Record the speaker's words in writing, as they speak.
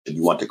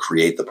You want to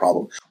create the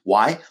problem.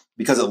 Why?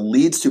 Because it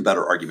leads to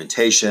better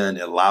argumentation.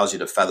 It allows you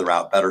to feather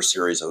out better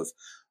series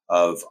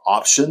of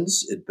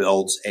options. It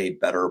builds a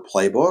better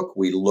playbook.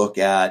 We look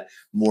at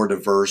more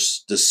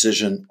diverse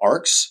decision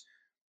arcs.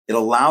 It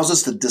allows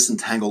us to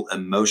disentangle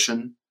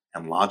emotion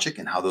and logic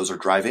and how those are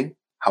driving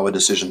how a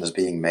decision is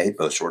being made,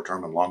 both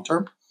short-term and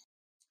long-term.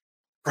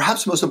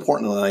 Perhaps most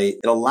importantly,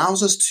 it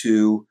allows us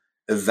to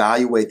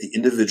evaluate the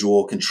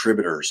individual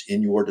contributors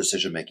in your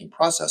decision-making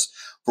process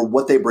for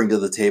what they bring to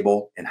the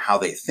table and how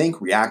they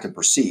think, react, and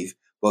perceive,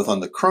 both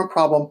on the current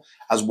problem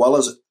as well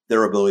as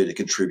their ability to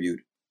contribute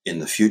in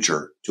the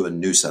future to a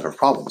new set of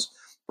problems.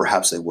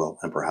 Perhaps they will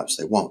and perhaps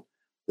they won't.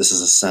 This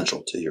is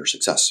essential to your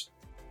success.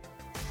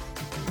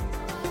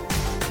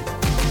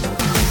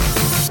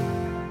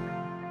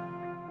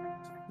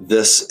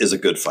 This is a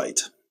good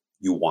fight.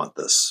 You want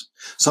this.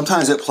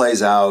 Sometimes it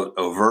plays out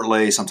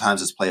overtly.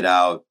 Sometimes it's played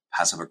out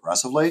passive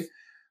aggressively.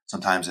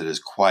 Sometimes it is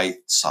quite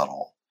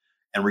subtle.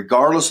 And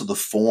regardless of the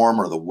form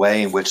or the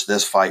way in which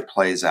this fight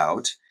plays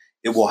out,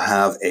 it will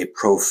have a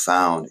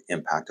profound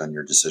impact on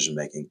your decision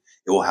making.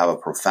 It will have a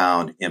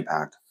profound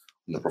impact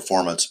on the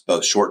performance,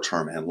 both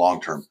short-term and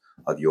long-term,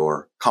 of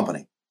your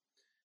company.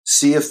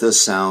 See if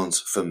this sounds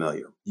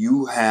familiar.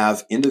 You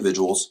have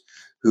individuals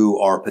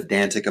who are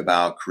pedantic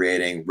about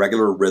creating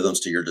regular rhythms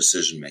to your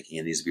decision making.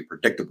 It needs to be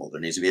predictable.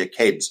 There needs to be a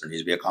cadence. There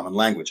needs to be a common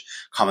language,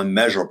 common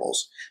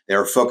measurables. They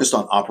are focused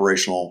on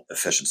operational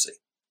efficiency.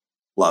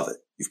 Love it.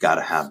 You've got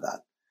to have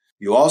that.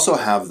 You also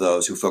have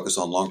those who focus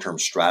on long-term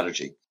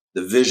strategy,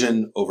 the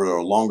vision over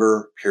a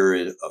longer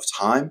period of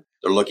time.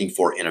 They're looking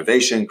for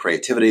innovation,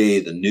 creativity,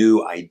 the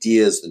new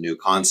ideas, the new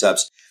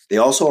concepts. They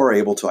also are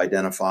able to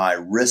identify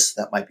risks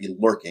that might be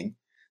lurking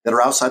that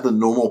are outside the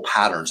normal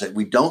patterns that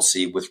we don't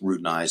see with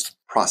routinized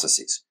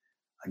processes.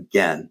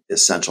 Again,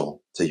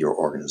 essential to your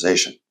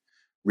organization.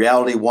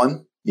 Reality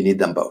one, you need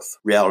them both.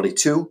 Reality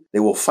two, they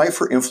will fight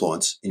for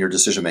influence in your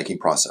decision-making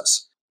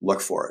process.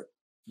 Look for it.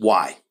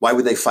 Why? Why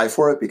would they fight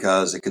for it?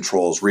 Because it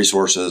controls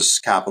resources,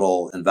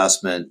 capital,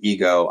 investment,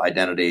 ego,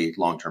 identity,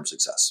 long-term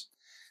success.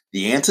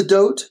 The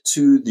antidote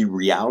to the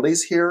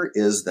realities here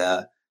is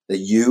that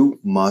you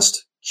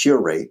must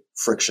curate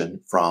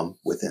friction from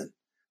within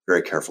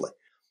very carefully.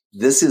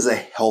 This is a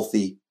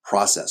healthy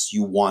process.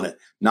 You want it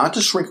not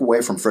to shrink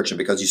away from friction,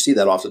 because you see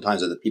that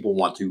oftentimes that people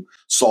want to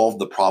solve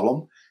the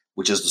problem,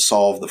 which is to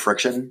solve the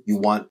friction. You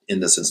want, in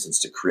this instance,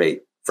 to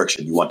create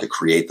friction. You want to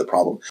create the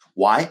problem.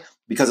 Why?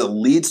 Because it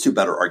leads to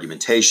better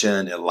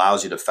argumentation. It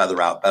allows you to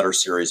feather out better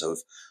series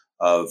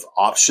of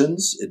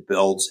options. It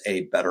builds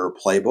a better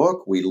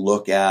playbook. We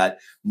look at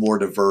more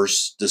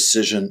diverse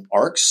decision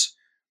arcs.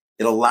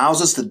 It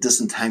allows us to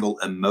disentangle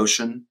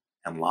emotion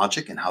and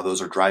logic and how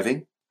those are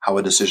driving how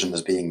a decision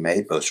is being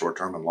made, both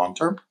short-term and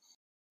long-term.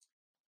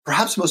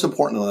 Perhaps most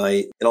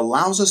importantly, it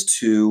allows us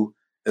to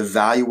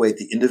evaluate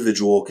the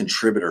individual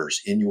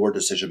contributors in your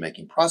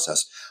decision-making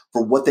process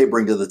for what they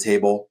bring to the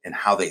table and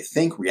how they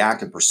think,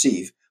 react, and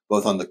perceive,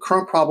 both on the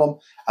current problem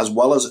as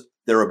well as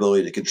their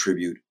ability to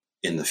contribute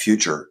in the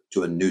future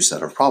to a new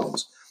set of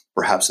problems.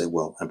 Perhaps they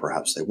will and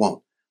perhaps they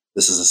won't.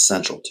 This is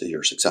essential to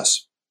your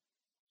success.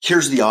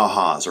 Here's the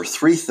ahas, or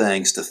 3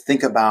 things to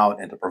think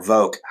about and to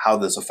provoke how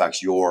this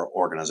affects your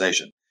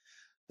organization.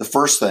 The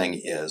first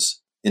thing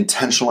is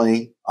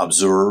intentionally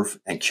observe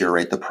and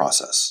curate the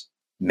process.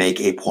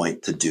 Make a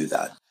point to do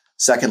that.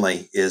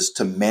 Secondly is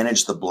to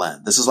manage the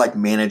blend. This is like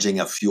managing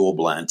a fuel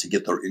blend to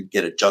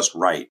get it just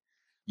right.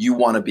 You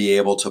want to be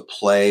able to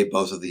play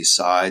both of these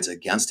sides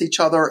against each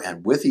other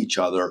and with each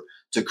other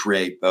to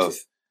create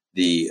both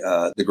the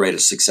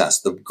greatest success,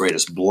 the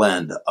greatest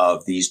blend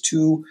of these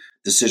two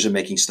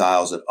decision-making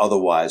styles that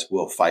otherwise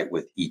will fight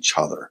with each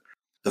other.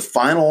 The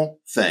final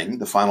thing,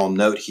 the final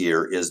note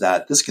here is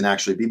that this can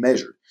actually be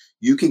measured.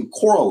 You can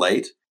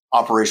correlate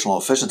operational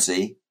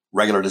efficiency,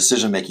 regular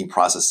decision-making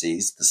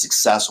processes, the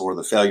success or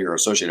the failure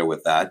associated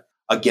with that,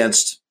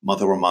 against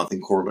month-over-month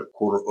and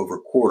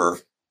quarter-over-quarter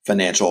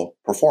financial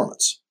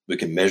performance. We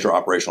can measure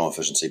operational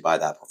efficiency by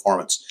that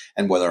performance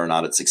and whether or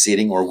not it's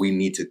succeeding, or we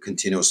need to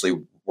continuously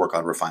work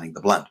on refining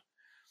the blend.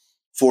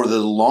 For the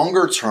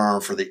longer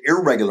term, for the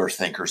irregular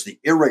thinkers, the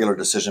irregular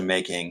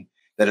decision-making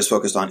that is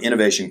focused on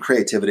innovation,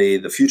 creativity,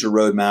 the future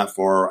roadmap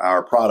for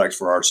our products,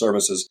 for our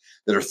services,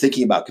 that are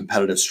thinking about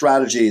competitive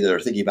strategy, that are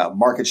thinking about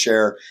market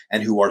share,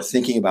 and who are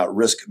thinking about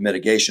risk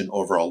mitigation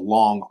over a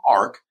long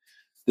arc,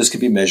 this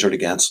can be measured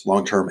against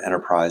long-term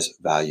enterprise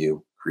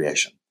value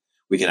creation.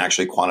 We can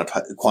actually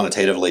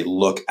quantitatively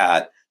look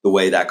at the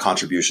way that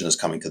contribution is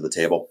coming to the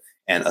table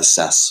and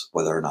assess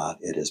whether or not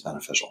it is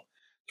beneficial.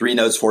 3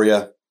 notes for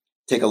you.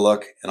 Take a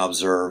look and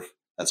observe.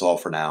 That's all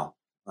for now.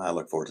 I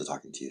look forward to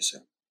talking to you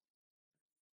soon.